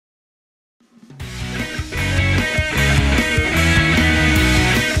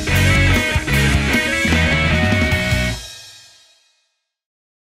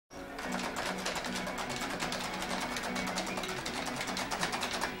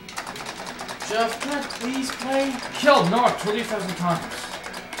Jeff, can I please play? Killed Noah 20,000 times.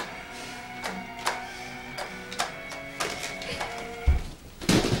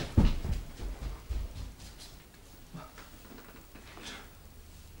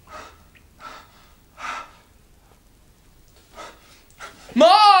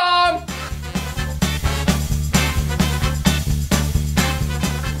 Mom!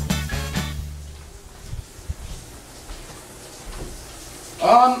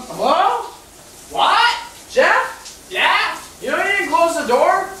 Hello? What? Jeff? Yeah? You don't need to close the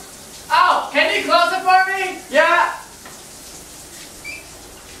door? Oh, can you close it for me? Yeah.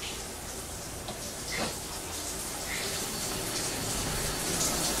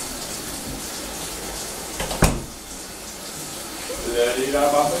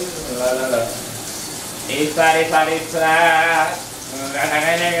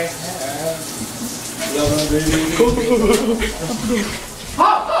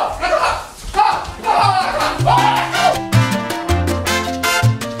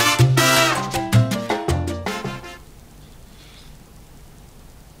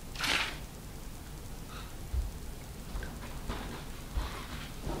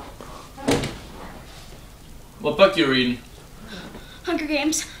 What book you reading? Hunger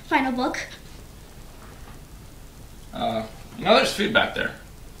Games, final book. You know there's food back there.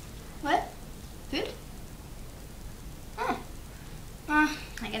 What? Food? Oh.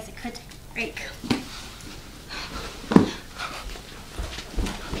 I guess I could take a break.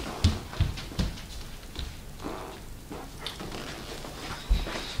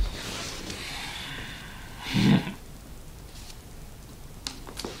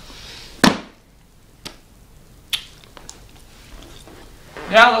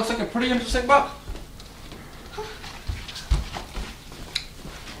 Yeah, looks like a pretty interesting book.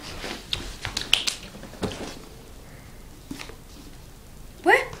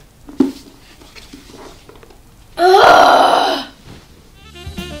 Where? Ugh!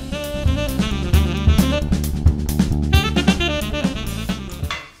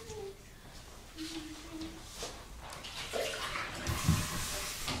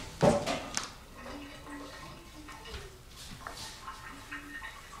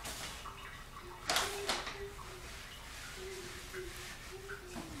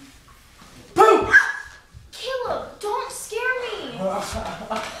 Caleb, don't scare me!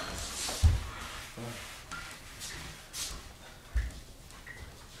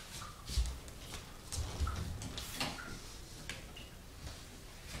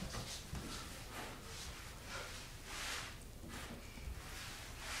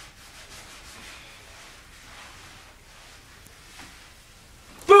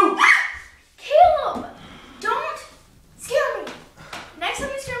 Boo! Caleb! Don't scare me! Next time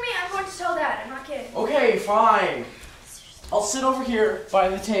you scare me, I'm going to tell Dad. I'm not kidding. Okay, fine. I'll sit over here by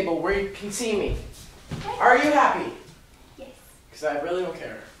the table where you can see me. Okay. Are you happy? Yes. Because I really don't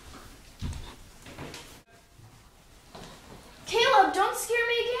care. Caleb, don't scare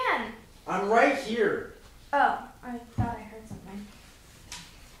me again! I'm right here. Oh, I thought I heard something.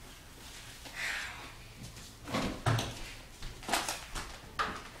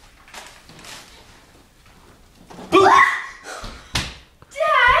 Boo!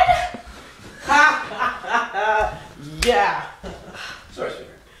 Dad! Yeah. Sorry,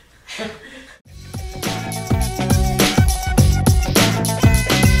 sweetheart.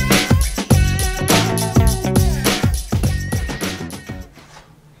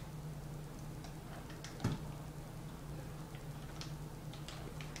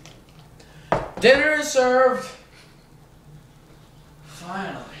 Dinner is served.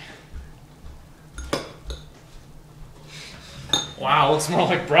 Finally. Wow, looks more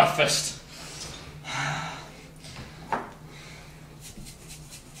like breakfast.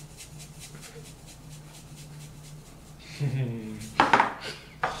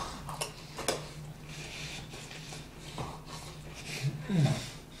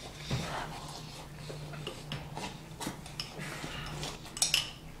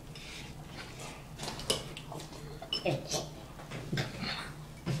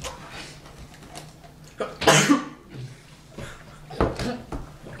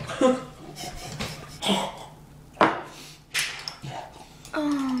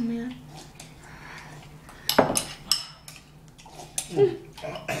 Oh, man.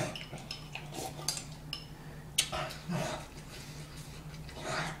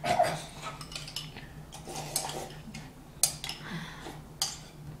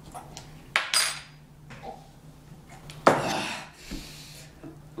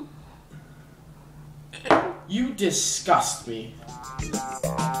 You disgust me.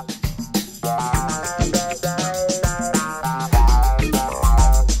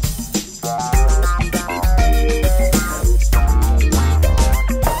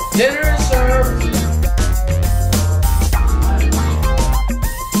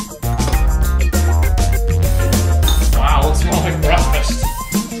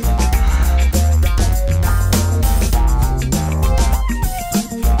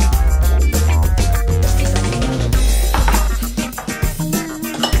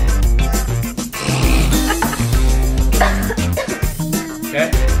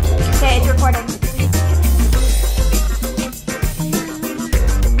 Okay, it's recording.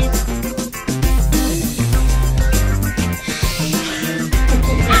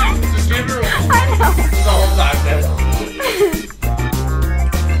 Just give her I know. the whole time, man.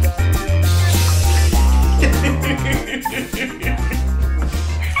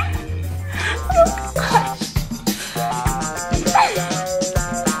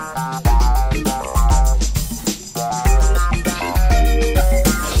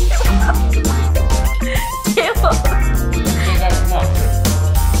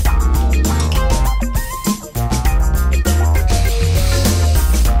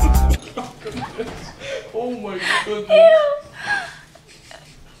 Oh my goodness. Ew.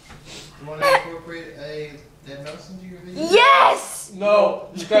 You want to incorporate a dead mouse into your video? Yes! No.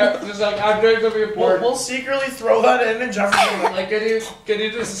 Just like, I'm going to be important. We'll secretly throw that in and Jefferson. Like, can you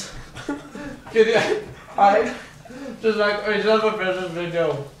just, can you, I, just like, I just have a business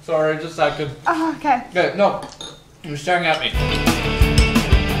video. Sorry, just a second. Oh, okay. Okay, no, you're staring at me.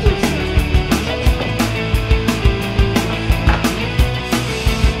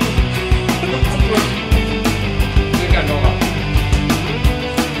 You got no luck.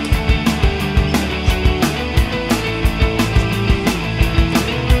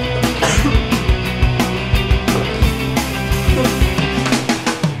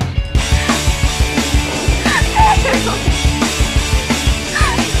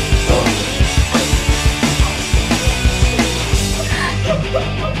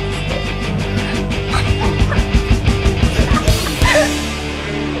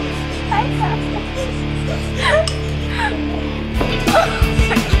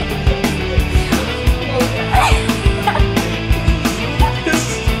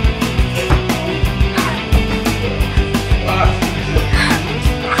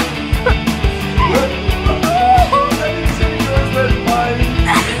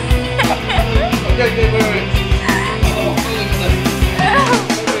 Okay, wait. Oh,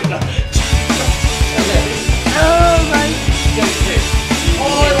 Oh my.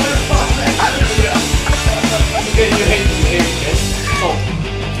 Okay, you hate it. Oh.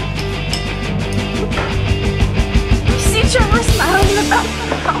 You see Trevor smiling in the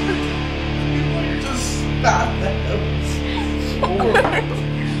background. Just stop that.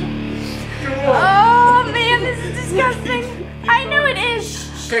 Oh man, this is disgusting. I know it is.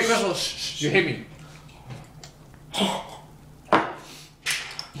 Okay, Crystal, shh, you hate me.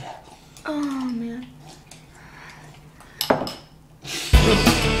 Oh man.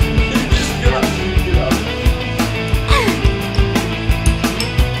 Just get up.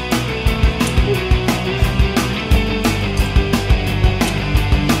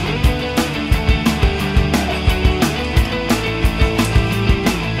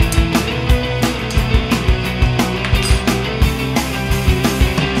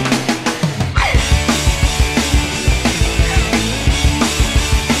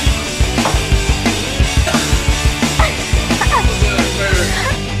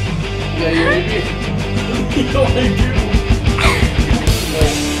 Yeah, you hate me. You know I do.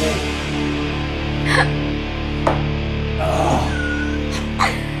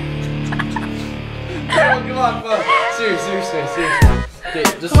 Oh, come on. Seriously. Okay,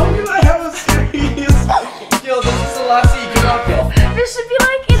 just. How can I have a serious? Yo, this is the last thing you cannot kill. This should be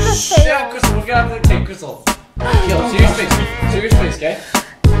like in the face. Yeah, Crystal, we're gonna have to take Crystal. Yo, serious face, okay?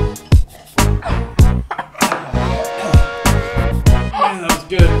 Man, that was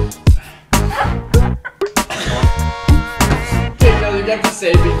good. Okay, no, you have to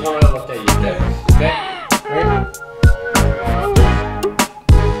say before I look at you, okay? Okay? Right?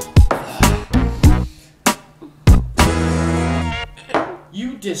 You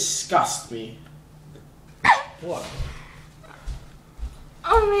disgust me. What?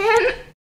 Oh man.